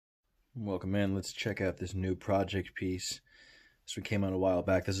Welcome in. Let's check out this new project piece. This one came out a while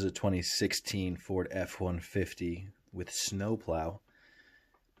back. This is a 2016 Ford F-150 with snow plow.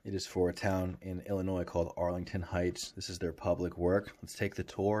 It is for a town in Illinois called Arlington Heights. This is their public work. Let's take the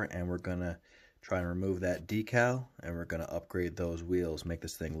tour and we're gonna try and remove that decal and we're gonna upgrade those wheels, make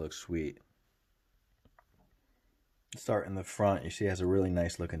this thing look sweet. Let's start in the front. You see it has a really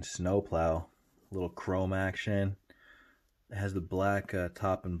nice looking snow plow, little chrome action. It has the black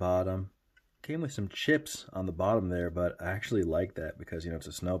top and bottom. Came with some chips on the bottom there, but I actually like that because, you know, it's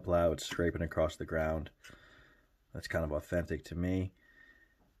a snow plow. It's scraping across the ground. That's kind of authentic to me.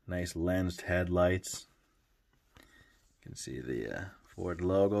 Nice lensed headlights. You can see the Ford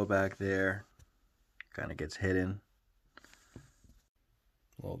logo back there. Kind of gets hidden.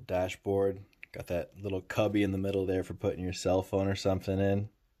 Little dashboard. Got that little cubby in the middle there for putting your cell phone or something in.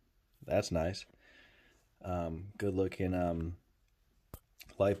 That's nice. Good looking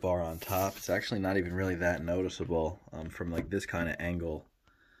light bar on top. It's actually not even really that noticeable from like this kind of angle.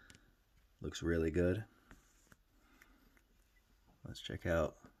 Looks really good. Let's check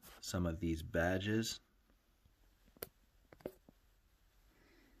out some of these badges.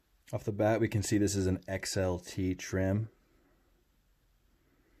 Off the bat we can see this is an XLT trim.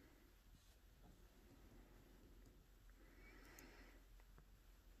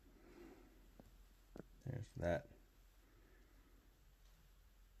 There's that.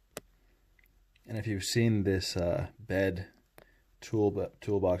 And if you've seen this bed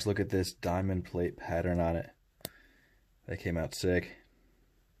toolbox, look at this diamond plate pattern on it. That came out sick.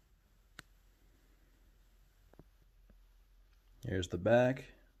 Here's the back.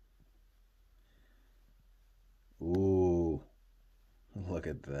 Ooh, look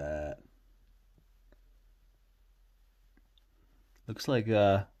at that. Looks like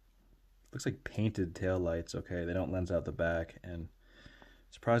painted taillights. Okay, they don't lens out the back, and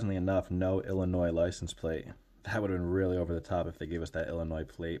surprisingly enough, no Illinois license plate. That would have been really over the top if they gave us that Illinois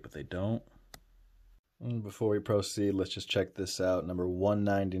plate, but they don't. And before we proceed, let's just check this out. Number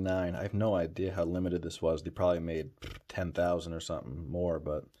 199. I have no idea how limited this was. They probably made 10,000 or something more,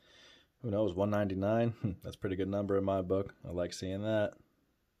 but who knows, 199? That's a pretty good number in my book. I like seeing that.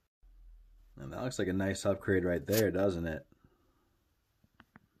 And that looks like a nice upgrade right there, doesn't it?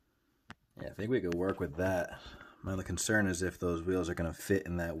 Yeah, I think we could work with that. My only concern is if those wheels are going to fit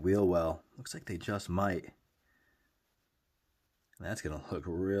in that wheel well. Looks like they just might. And that's going to look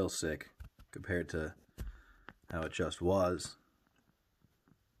real sick compared to how it just was.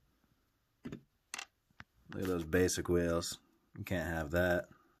 Look at those basic wheels. You can't have that.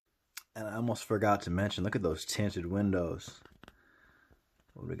 And I almost forgot to mention, look at those tinted windows.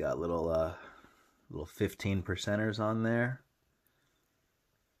 What we got, little 15%ers on there.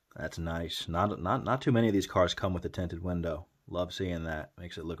 That's nice. Not too many of these cars come with a tinted window. Love seeing that.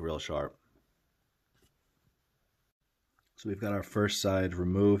 Makes it look real sharp. So we've got our first side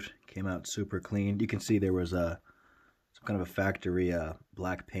removed. Came out super clean. You can see there was some kind of a factory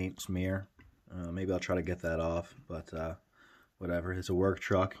black paint smear. Maybe I'll try to get that off, but whatever. It's a work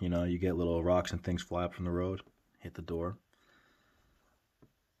truck. You know, you get little rocks and things fly up from the road, hit the door.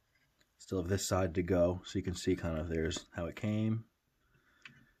 Still have this side to go, so you can see kind of there's how it came.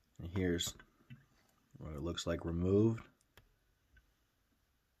 And here's what it looks like removed.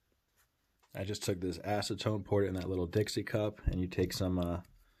 I just took this acetone, poured it in that little Dixie cup, and you take some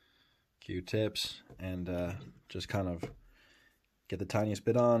Q-tips and just kind of get the tiniest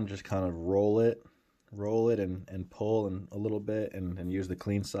bit on, just kind of roll it and pull and a little bit and use the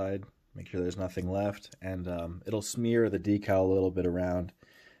clean side. Make sure there's nothing left, and it'll smear the decal a little bit around.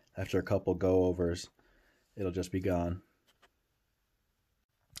 After a couple go-overs, it'll just be gone.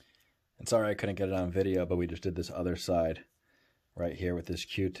 And sorry I couldn't get it on video, but we just did this other side right here with this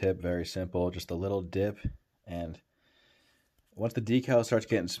Q-tip. Very simple, just a little dip. And once the decal starts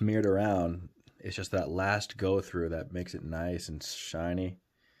getting smeared around, it's just that last go through that makes it nice and shiny.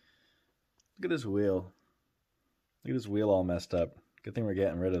 Look at this wheel. Look at this wheel all messed up. Good thing we're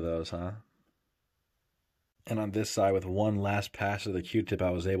getting rid of those, huh? And on this side, with one last pass of the Q-tip, I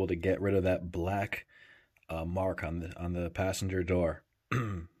was able to get rid of that black mark on the passenger door.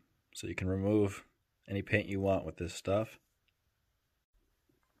 So you can remove any paint you want with this stuff.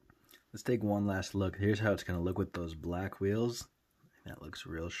 Let's take one last look. Here's how it's going to look with those black wheels. That looks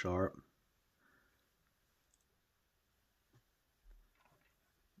real sharp.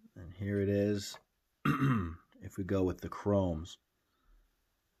 And here it is if we go with the chromes.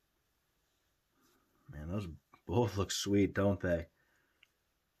 Man, those both look sweet, don't they?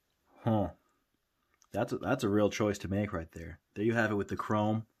 Huh. That's a real choice to make right there. There you have it with the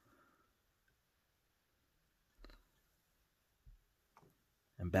chrome.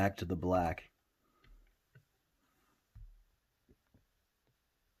 and back to the black.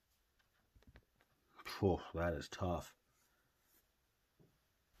 Whew, that is tough.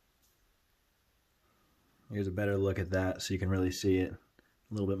 Here's a better look at that so you can really see it.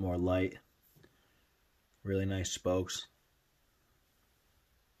 A little bit more light. Really nice spokes.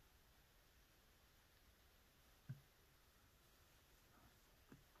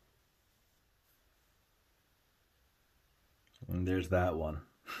 And there's that one.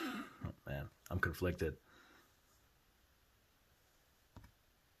 Oh man, I'm conflicted.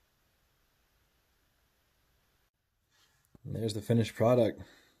 And there's the finished product.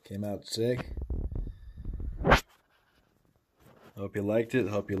 Came out sick. Hope you liked it.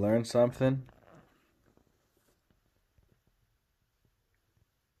 Hope you learned something.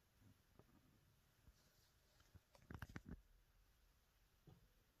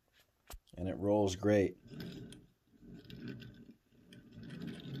 And it rolls great.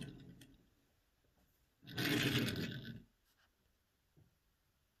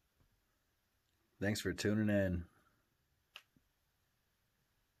 Thanks for tuning in.